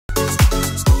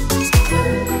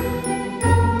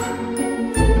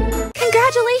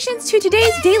congratulations to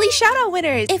today's daily shoutout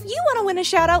winners. If you want to win a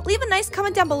shoutout, leave a nice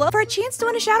comment down below for a chance to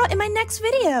win a shoutout in my next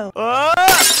video.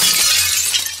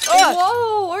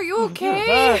 Whoa, are you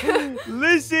okay?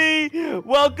 Lizzie,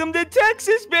 welcome to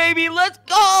Texas, baby. Let's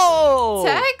go.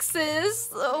 Texas?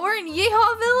 We're in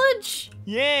Yeehaw Village?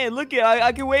 Yeah, look at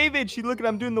I can wave it. Look at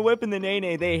I'm doing the whip and the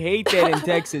nay-nay. They hate that in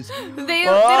Texas. They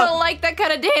don't like that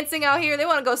kind of dancing out here. They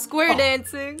want to go square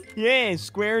dancing. Yeah,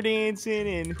 square dancing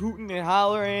and hooting and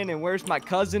hollering and where's my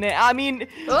cousin at? I mean,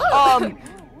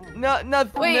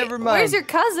 nothing. Wait, never mind. Where's your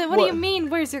cousin? What do you mean,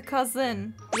 where's your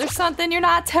cousin? Is there something you're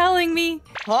not telling me?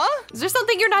 Huh? Is there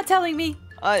something you're not telling me?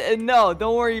 No,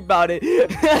 don't worry about it.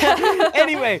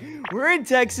 Anyway, we're in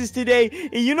Texas today,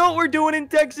 and you know what we're doing in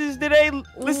Texas today?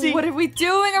 Lizzie. What are we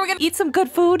doing? Are we gonna eat some good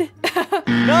food?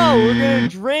 No, we're gonna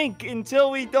drink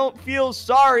until we don't feel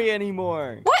sorry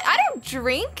anymore. What? I don't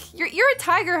drink. You're a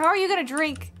tiger. How are you gonna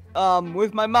drink?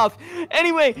 With my mouth.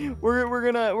 Anyway, we're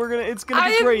gonna. It's gonna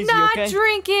be crazy. I am not okay?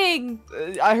 drinking.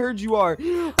 I heard you are.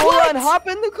 Hold on, hop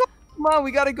in the car. Come on,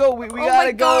 we gotta go. We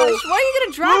gotta go. Oh my gosh, why are you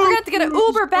gonna drive? We're gonna have to get an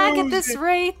Uber back at this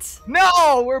rate.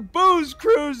 No, we're booze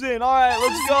cruising. All right,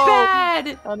 let's go.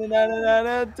 Bad.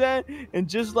 And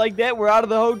just like that, we're out of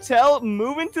the hotel,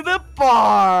 moving to the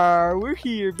bar. We're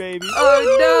here, baby.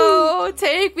 Oh no,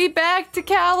 take me back to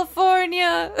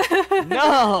California.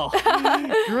 No,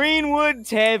 Greenwood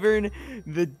Tavern.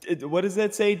 What does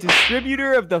that say?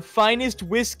 Distributor of the finest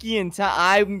whiskey in town.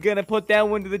 I'm gonna put that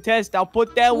one to the test. I'll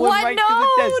put that one right to the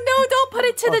test. No, don't put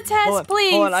it to the test,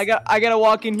 please. Hold on, I gotta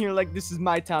walk in here like this is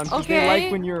my town. Okay. They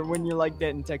like when you're like that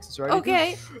in Texas, right?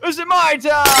 Okay. This is my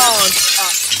town.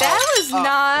 That was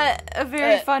not a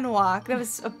very fun walk. That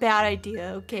was a bad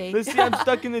idea, okay? Listen, I'm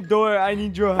stuck in the door. I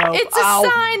need your help. It's a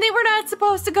sign they were not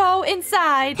supposed to go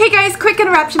inside. Hey guys, quick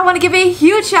interruption. I want to give a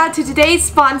huge shout out to today's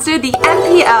sponsor, the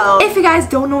MPL. If you guys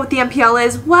don't know what the MPL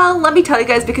is, well, let me tell you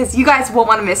guys because you guys won't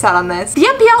want to miss out on this. The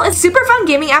MPL is a super fun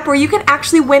gaming app where you can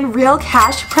actually win real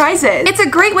cash prizes. It's a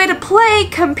great way to play,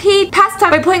 compete, pass time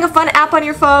by playing a fun app on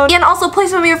your phone, and also play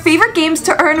some of your favorite games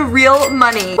to earn real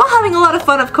money while having a lot of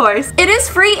fun, of course. It is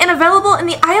free and available in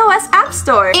the iOS App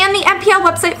Store and the MPL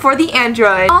website for the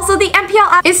Android. Also, the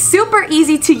MPL app is super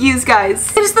easy to use,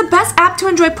 guys. It is the best app to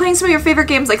enjoy playing some of your favorite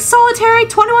games like Solitaire,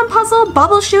 21 Puzzle,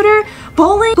 Bubble Shooter,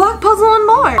 bowling, block puzzle, and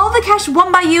more. All the cash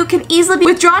won by you can easily be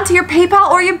withdrawn to your PayPal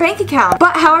or your bank account.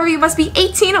 But however, you must be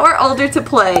 18 or older to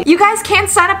play. You guys can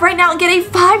sign up right now and get a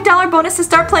 $5 bonus to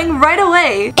start playing right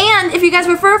away. And if you guys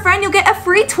refer a friend, you'll get a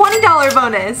free $20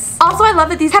 bonus. Also, I love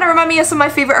that these kind of remind me of some of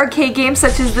my favorite arcade games,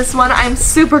 such as this one. I'm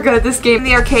super good at this game in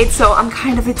the arcade, so I'm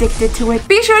kind of addicted to it.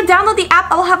 Be sure to download the app.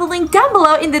 I'll have a link down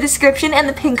below in the description and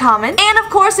the pinned comment. And of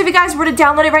course, if you guys were to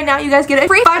download it right now, you guys get a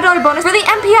free $5 bonus for the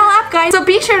MPL app, guys. So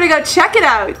be sure to go check it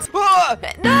out.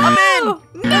 No! I'm in!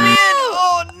 I'm in!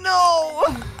 Oh no!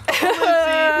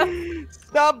 Lizzie,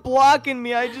 stop blocking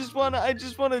me. I just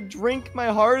wanna drink my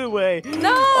heart away.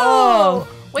 No! Oh.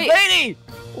 Wait. Lady!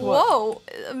 Whoa,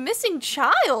 a missing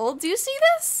child? Do you see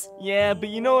this? Yeah, but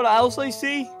you know what else I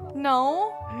see?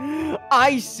 No.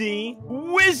 I see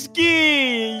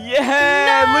whiskey!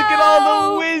 Yeah! No! Look at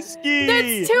all the whiskey!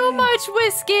 That's too much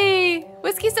whiskey!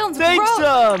 Whiskey sounds Take gross.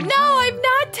 some! No, I'm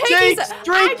not taking some.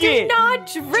 Drink I it! do not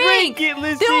drink! Drink it,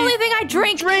 Lizzie! The only thing I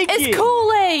drink is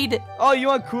Kool-Aid! Oh, you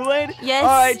want Kool-Aid? Yes.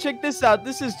 Alright, check this out.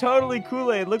 This is totally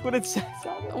Kool-Aid. Look what it says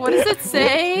on it. What does it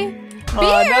say?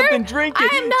 Beer! Nothing. Drink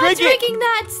it! I am not drinking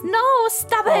that! No,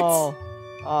 stop it!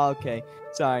 Oh, okay.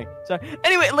 Sorry.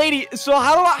 Anyway, lady, so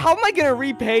how am I gonna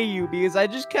repay you? Because I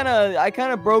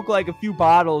kind of broke like a few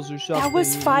bottles or something. That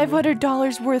was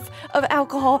 $500 worth of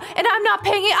alcohol, and I'm not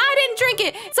paying it. I didn't drink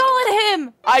it. It's all on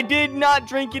him. I did not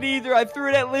drink it either. I threw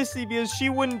it at Lizzie because she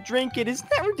wouldn't drink it. Isn't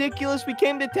that ridiculous? We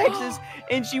came to Texas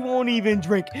and she won't even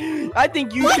drink. I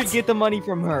think you should get the money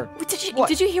from her.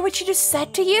 Did you hear what she just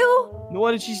said to you?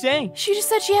 What did she say? She just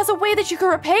said she has a way that you can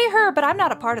repay her, but I'm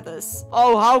not a part of this.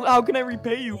 Oh, how can I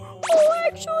repay you? Oh,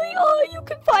 actually, you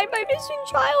can find my missing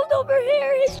child over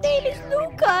here. His name is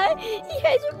Luca. He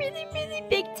has a really, really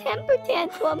big temper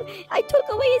tantrum. I took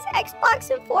away his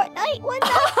Xbox and Fortnite one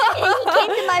night, and he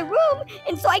came to my room,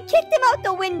 and so I kicked him out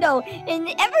the window. And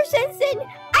ever since then,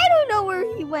 I don't know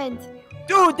where he went.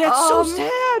 Dude, that's so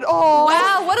sad. Oh,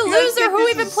 wow, what a loser. Who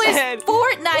even plays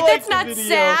Fortnite? That's not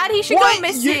sad. He should go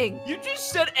missing. You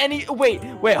just said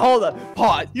Wait, hold up.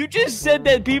 Pause. You just said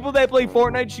that people that play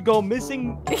Fortnite should go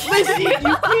missing. Listen,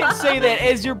 you can't say that.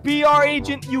 As your PR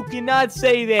agent, you cannot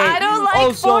say that. I don't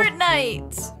like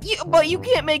Fortnite. But you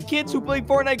can't make kids who play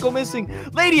Fortnite go missing.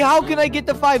 Lady, how can I get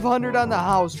the 500 on the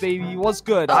house, baby? What's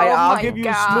good? I'll give you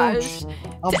a smooch.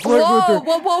 I'm flirting with her.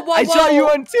 Whoa. I saw you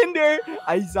on Tinder.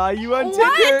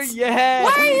 Tinder. Yeah.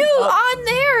 Why are you on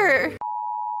there?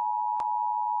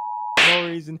 No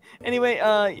reason. Anyway,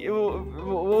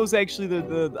 what was actually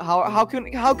the how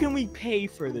can we pay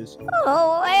for this?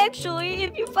 Oh, actually,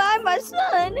 if you find my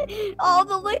son, all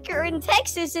the liquor in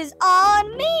Texas is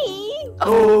on me.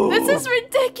 Oh, this is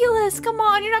ridiculous. Come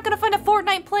on, you're not gonna find a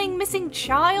Fortnite playing missing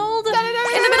child in the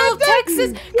middle of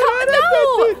Texas.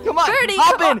 Come on, Birdie,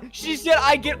 hop in. She said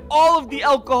I get all of the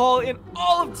alcohol in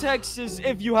all of Texas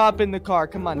if you hop in the car.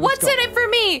 Come on. What's in it for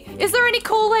me? Is there any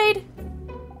Kool-Aid?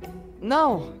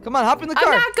 No, come on, hop in the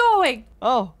car. I'm not going.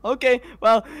 Oh, okay.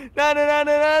 Well,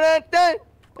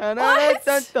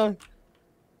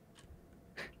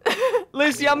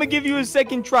 Lissy, I'm gonna give you a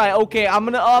second try. Okay, I'm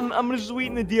gonna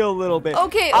sweeten the deal a little bit.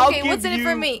 Okay, what's in it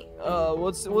for me?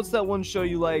 What's that one show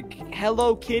you like?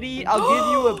 Hello Kitty? I'll give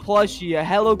you a plushie, a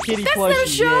Hello Kitty plushie. That's not a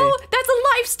show. That's a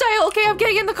lifestyle. Okay, I'm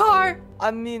getting in the car. I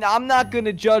mean, I'm not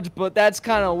gonna judge, but that's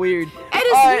kind of weird. It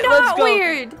is not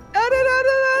weird.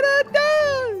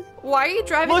 Why are you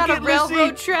driving on a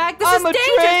railroad track? This is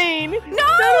dangerous. Train. No,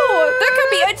 there could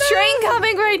be a train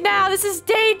coming right now. This is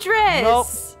dangerous. Nope.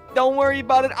 Don't worry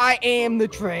about it. I am the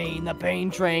train, the pain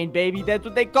train, baby. That's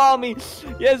what they call me.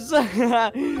 Yes.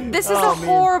 This is a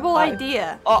horrible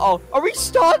idea. Uh-oh. Are we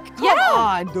stuck? Yeah. Come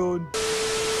on, dude.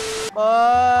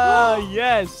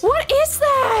 Yes. What is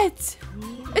that?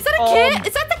 Is that a kid?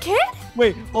 Is that the kid?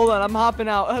 Wait, hold on. I'm hopping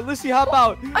out. Lissy, hop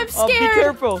out. I'm scared. Be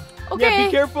careful. Okay. Yeah,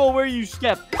 be careful where you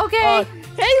step. Okay.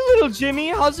 Hey, little Jimmy.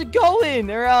 How's it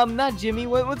going? Or, not Jimmy.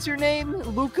 What's your name?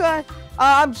 Luca?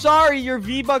 I'm sorry, your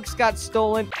V-Bucks got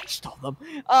stolen. I stole them.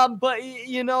 But,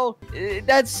 you know,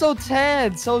 that's so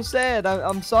sad. So sad.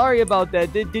 I'm sorry about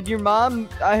that. Did your mom,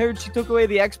 I heard she took away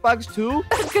the Xbox too?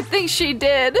 Good thing she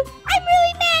did. I'm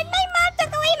really mad. My mom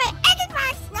took away my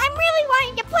Xbox. I'm really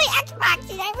wanting to play Xbox,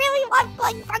 and I really love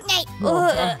playing Fortnite.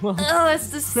 Ugh, that's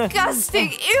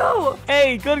disgusting. Ew.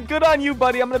 Hey, good on you,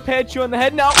 buddy. I'm gonna pat you on the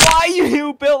head now. Why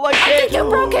you built like that? I think you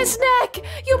broke his neck.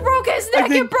 You broke his neck.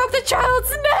 You broke the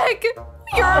child's neck.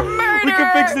 You're a murderer. We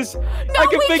can fix this. No, I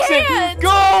can fix can't. it.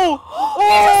 Go! He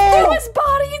just threw his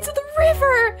body into the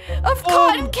river of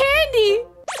cotton candy.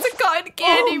 It's a cotton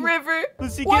candy river.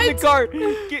 Let's see, get in the car.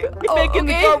 Get back in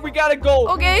the car. We gotta go.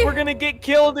 Okay. We're gonna get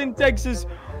killed in Texas.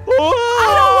 I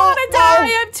don't want to die.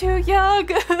 I'm too young.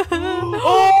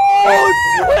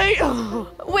 Wait.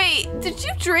 Wait, did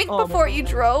you drink before you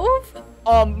drove?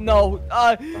 No.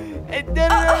 What the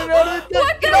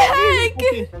heck?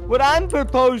 Okay. What I'm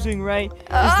proposing, right, is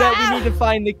that we need to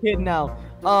find the kid now.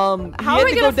 How are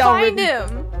we gonna find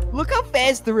him? Look how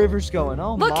fast the river's going.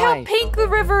 Oh my. Look how pink the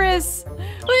river is.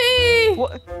 Whee!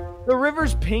 What? The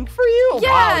river's pink for you?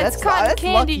 Yeah, wow, it's cotton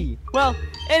candy. Lucky. Well,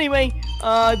 anyway,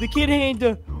 the kid had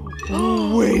to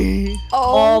wait.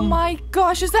 Oh my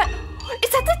gosh, is that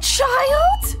the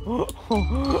child? Oh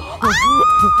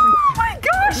my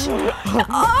gosh!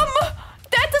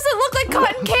 That doesn't look like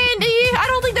cotton candy. I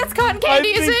don't think that's cotton candy,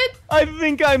 is it? I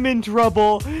think I'm in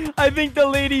trouble. I think the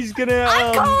lady's gonna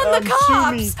I'm calling the cops.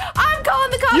 sue me. I'm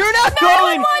calling the cops. You're not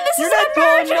calling. This is an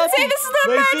emergency. This is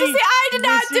an emergency. I did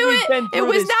not do it. It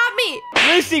was not me.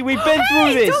 Lissy, we've been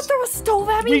through this. Don't throw a stove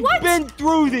at me. We've been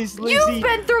through this, Lizzie. You've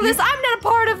been through this. I'm not a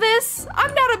part of this.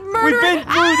 I'm not a murderer. We've been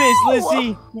through this,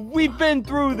 Lizzie. We've been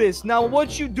through this. Now,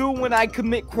 what you do when I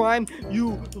commit crime,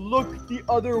 you look the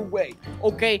other way.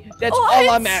 Okay? That's all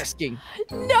I'm asking.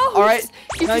 No. All right?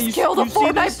 You just killed a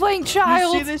Fortnite playing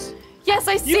child. You see this? Yes,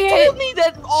 I see it. You told me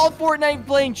that all Fortnite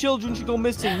playing children should go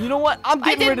missing. You know what? I'm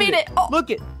getting rid of it. I didn't mean it. Oh. Look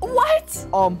it. What?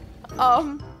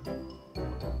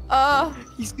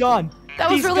 He's gone. That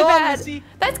was really bad.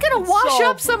 That's gonna wash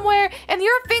up somewhere, and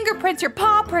your fingerprints, your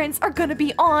paw prints, are gonna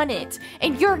be on it,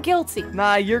 and you're guilty.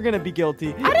 Nah, you're gonna be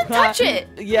guilty. I didn't touch it.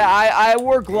 Yeah, I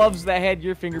wore gloves that had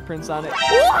your fingerprints on it.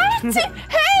 What?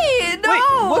 Hey,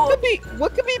 no. Wait,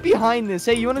 what could be behind this?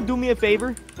 Hey, you wanna do me a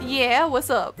favor? Yeah, what's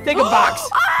up? Take a box.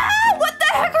 What the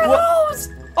heck are those?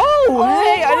 Oh,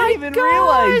 hey, I didn't even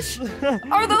realize.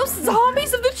 Are those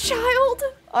zombies of the child?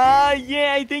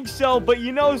 Yeah, I think so, but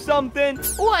you know something?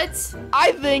 What?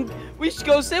 I think we should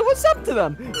go say what's up to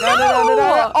them.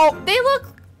 No! Oh, they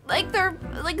look like they're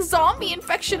like zombie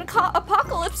infection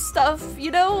apocalypse stuff,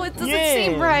 you know? It doesn't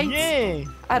seem right. Yeah.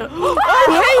 I don't. Oh,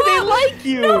 hey, they like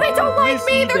you. No, they don't like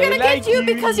me. They're gonna get you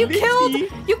because you Lissy.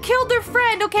 killed their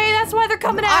friend. Okay, that's why they're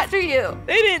coming after you.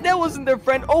 They didn't. That wasn't their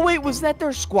friend. Oh wait, was that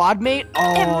their squad mate?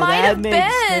 Oh, it might have been.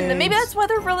 Sense. Maybe that's why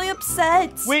they're really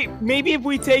upset. Wait, maybe if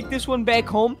we take this one back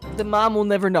home, the mom will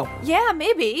never know. Yeah,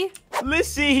 maybe.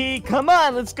 Lissy, come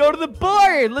on, let's go to the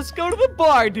bar. Let's go to the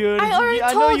bar, dude. I already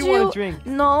told know you want to drink.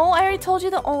 No, I already told you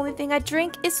the only thing I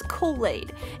drink is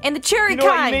Kool-Aid. And the cherry You know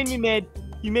what? kind. You made me mad.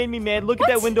 You made me mad. Look at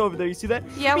that window over there. You see that?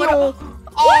 Yeah, Oh,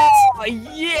 what? yeah.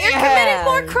 You're committing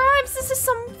more crimes. This is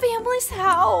some family's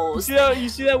house. You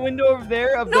see that window over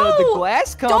there of the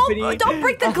glass company? Don't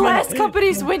break the glass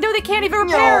company's window. They can't even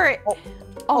repair it.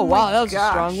 Oh wow, that was a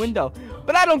strong window.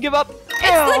 But I don't give up.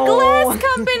 It's the glass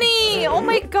company. Oh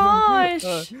my gosh.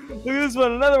 Look at this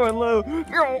one. Another one.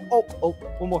 Oh,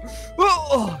 one more.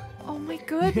 Oh my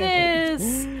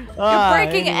goodness. You're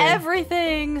breaking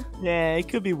everything. Yeah, it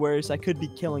could be worse. I could be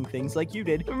killing things like you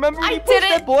did. Remember when I you pushed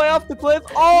that boy off the cliff?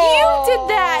 Oh! You did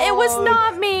that. It was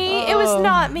not me. It was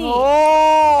not me.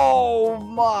 Oh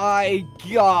my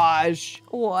gosh.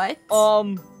 What?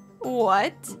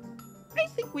 What? I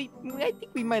think we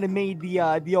might have made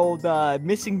the old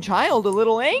missing child a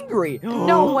little angry.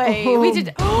 No way. We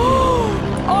did.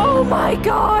 Oh my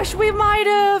gosh, we might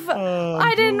have.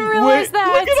 I didn't realize that.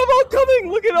 Look at them all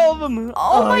coming. Look at all of them.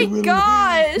 Oh my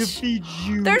gosh.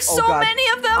 There's so many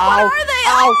of them. What are they?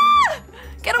 Ow. Ah!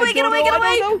 Get away, get away, get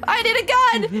away. I need a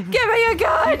gun. Give me a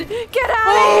gun. Get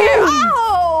out of here.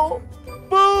 Oh.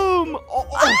 Boom.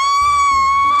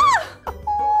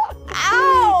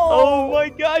 Ow! Oh my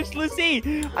gosh,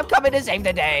 Lissy! I'm coming to save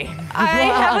the day. I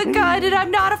have a gun and I'm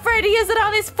not afraid to use it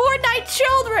on these Fortnite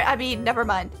children. I mean, never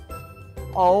mind.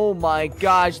 Oh my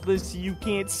gosh, Lissy, you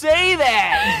can't say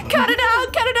that! Cut it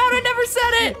out! Cut it out! I never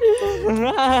said it!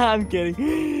 I'm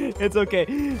kidding. It's okay.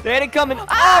 They had it coming.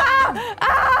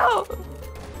 Ah!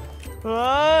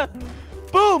 Ow!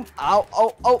 Boom! Ow,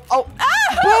 oh, oh, oh.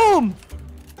 Ah! Boom!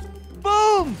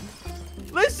 Boom!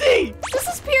 Lissy! This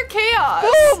is pure chaos.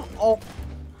 Boom! Oh.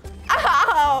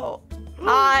 Ow!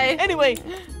 Hi. Anyway,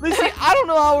 Lissy, I don't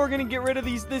know how we're gonna get rid of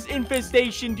this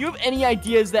infestation. Do you have any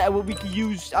ideas that what we could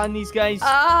use on these guys?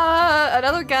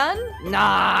 Another gun?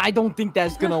 Nah, I don't think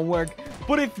that's gonna work.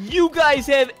 But if you guys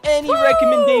have any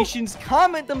recommendations,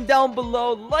 comment them down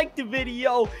below, like the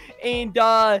video, and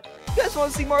if you guys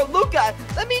want to see more LUCA,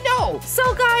 let me know. So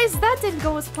guys, that didn't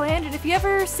go as planned, and if you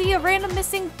ever see a random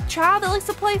missing child that likes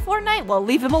to play Fortnite, well,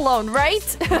 leave him alone, right?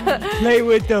 Play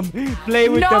with them. Play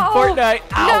with them, Fortnite.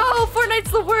 Ow. No,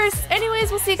 Fortnite's the worst. Anyways,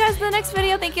 we'll see you guys in the next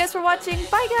video. Thank you guys for watching.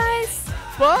 Bye, guys.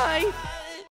 Bye.